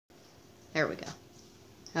There we go.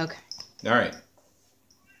 Okay. All right.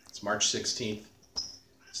 It's March 16th.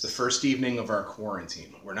 It's the first evening of our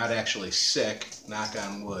quarantine. We're not actually sick, knock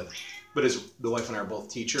on wood. But as the wife and I are both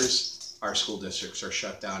teachers, our school districts are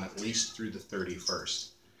shut down at least through the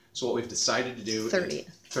 31st. So what we've decided to do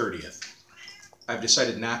 30th. I've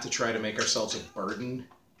decided not to try to make ourselves a burden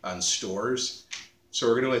on stores. So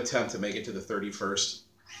we're going to attempt to make it to the 31st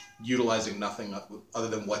utilizing nothing other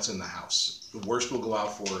than what's in the house. The worst we'll go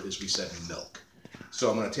out for is, we said, milk. So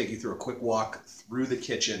I'm going to take you through a quick walk through the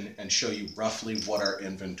kitchen and show you roughly what our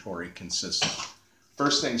inventory consists of.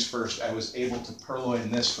 First things first, I was able to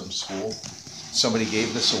purloin this from school. Somebody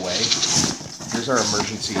gave this away. Here's our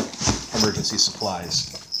emergency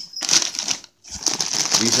supplies.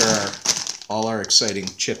 These are all our exciting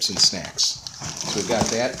chips and snacks. So we've got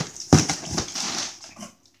that. A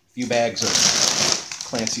few bags of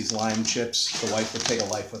Clancy's lime chips. The wife would take a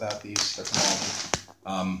life without these. That's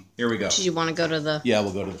all. Here we go. Did you want to go to the... Yeah,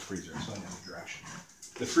 we'll go to the freezer. So in the direction.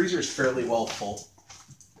 The freezer is fairly well full.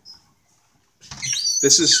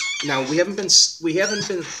 This is now we haven't been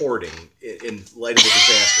hoarding in light of the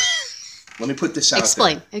disaster. Let me put this out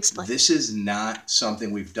there. Explain. This is not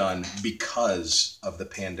something we've done because of the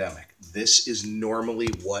pandemic. This is normally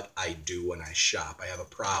what I do when I shop. I have a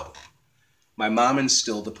problem. My mom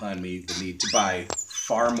instilled upon me the need to buy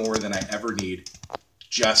far more than I ever need,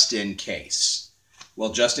 just in case.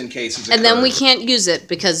 Well, just in case is and then we can't use it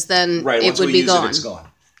because then it would be gone. It's gone.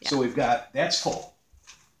 Yeah. So we've got that's full.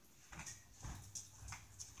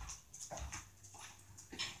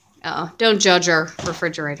 Oh, don't judge our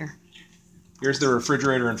refrigerator. Here's the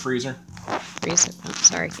refrigerator and freezer. Freezer. Oh,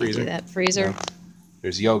 sorry, can't do that. Freezer. No.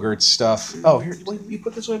 There's yogurt stuff. Oh, here, wait, you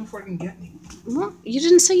put this away before I can get any. Well, you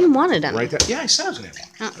didn't say you wanted any. Right there. Yeah, I said I was going to have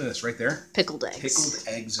one. Look at this, right there. Pickled eggs. Pickled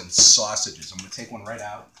eggs and sausages. I'm going to take one right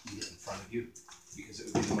out and get in front of you because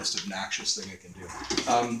it would be the most obnoxious thing I can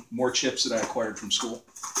do. More chips that I acquired from school.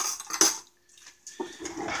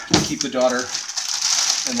 Keep the daughter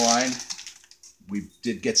in line. We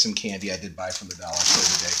did get some candy I did buy from the dollar store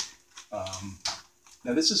today.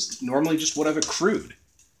 Now this is normally just what I've accrued.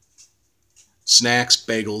 Snacks,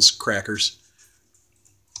 bagels, crackers.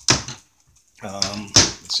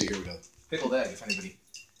 Let's see, here we go. Pickled egg, if anybody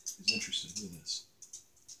is interested. Look at this.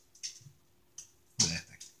 Look at that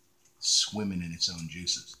thing. Swimming in its own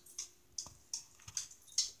juices.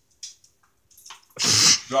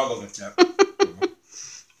 Dog will lift that.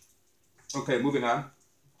 Okay, moving on.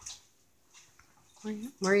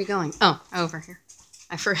 Where are you going? Oh, over here.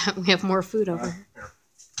 I forgot we have more food over here.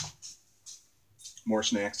 More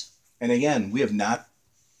snacks. And again, we have not,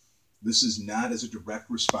 this is not as a direct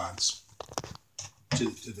response to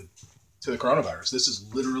the coronavirus. This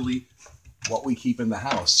is literally what we keep in the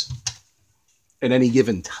house at any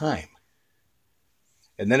given time.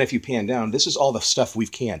 And then if you pan down, this is all the stuff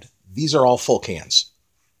we've canned. These are all full cans.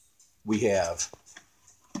 We have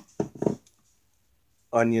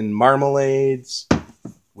onion marmalades.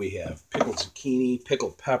 We have pickled zucchini,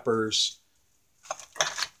 pickled peppers,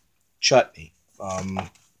 chutney,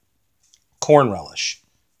 corn relish,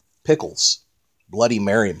 pickles, Bloody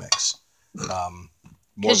Mary mix.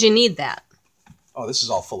 Because you need that. Oh, this is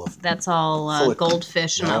all full of... That's all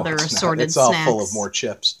goldfish and other assorted snacks. It's all full of more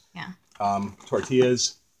chips. Yeah.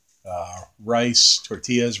 Tortillas, rice,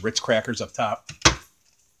 tortillas, Ritz crackers up top.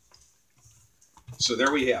 So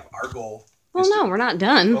there we have our goal. Well, no, we're not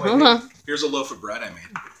done. Hold on. Here's a loaf of bread I made.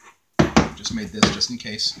 Just made this just in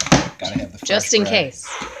case. Gotta have the fresh just in bread. case.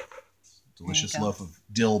 Delicious loaf of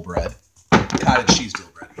dill bread. Cottage cheese dill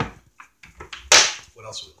bread. What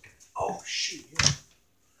else are we looking at? Oh, shoot.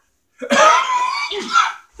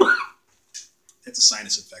 Yeah. It's a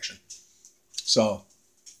sinus infection. So,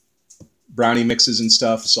 brownie mixes and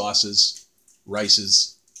stuff, sauces,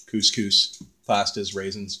 rices, couscous, pastas,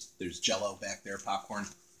 raisins. There's Jell-O back there, popcorn.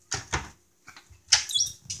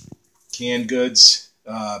 Canned goods,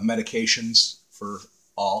 medications for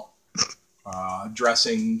all,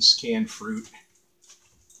 dressings, canned fruit.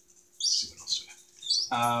 Let's see what else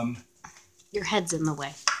we have. Your head's in the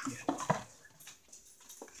way. Yeah.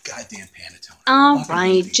 Goddamn Pantone. All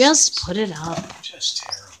right, just put it up. Just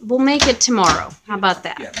terrible. We'll make it tomorrow. How about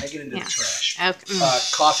that? Yeah, make it into the trash. Okay.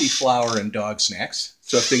 Coffee, flour, and dog snacks.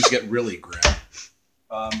 So if things get really grim.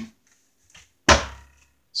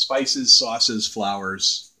 Spices, sauces,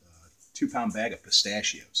 flours. 2-pound bag of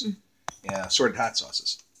pistachios. Yeah, assorted hot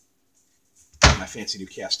sauces. My fancy new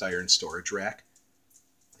cast iron storage rack.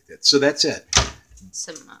 Like that. So that's it.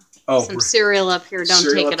 Some cereal up here.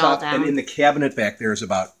 Don't take it all down. And in the cabinet back there is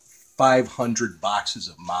about 500 boxes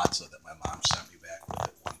of matzah that my mom sent me back with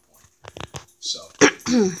at one point. So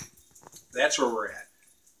that's where we're at.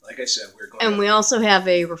 like I said, we're going. And we also have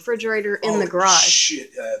a refrigerator in the garage.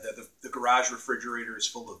 Shit, the garage refrigerator is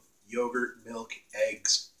full of yogurt, milk,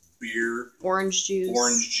 eggs, beer, Orange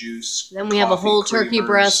juice. Then we have a whole turkey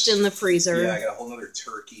breast in the freezer. Yeah, I got a whole other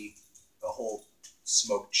turkey, a whole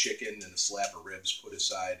smoked chicken, and a slab of ribs put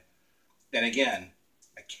aside. And again,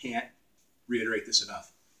 I can't reiterate this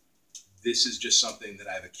enough. This is just something that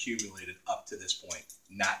I've accumulated up to this point,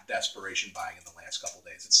 not desperation buying in the last couple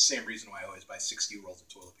days. It's the same reason why I always buy 60 rolls of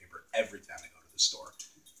toilet paper every time I go to the store.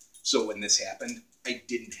 So when this happened, I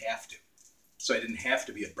didn't have to. So I didn't have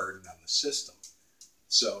to be a burden on the system.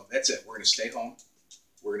 So that's it. We're going to stay home.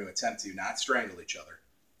 We're going to attempt to not strangle each other.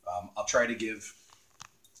 I'll try to give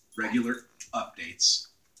regular updates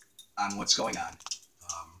on what's going on.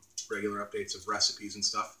 Regular updates of recipes and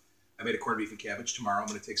stuff. I made a corned beef and cabbage. Tomorrow I'm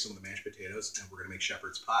going to take some of the mashed potatoes and we're going to make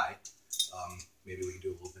shepherd's pie. Maybe we can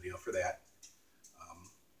do a little video for that.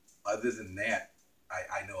 Other than that,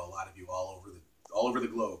 I know a lot of you all over the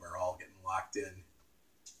globe are all getting locked in.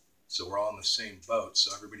 So we're all in the same boat.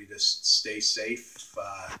 So everybody just stay safe,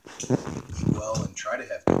 eat well, and try to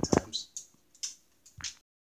have good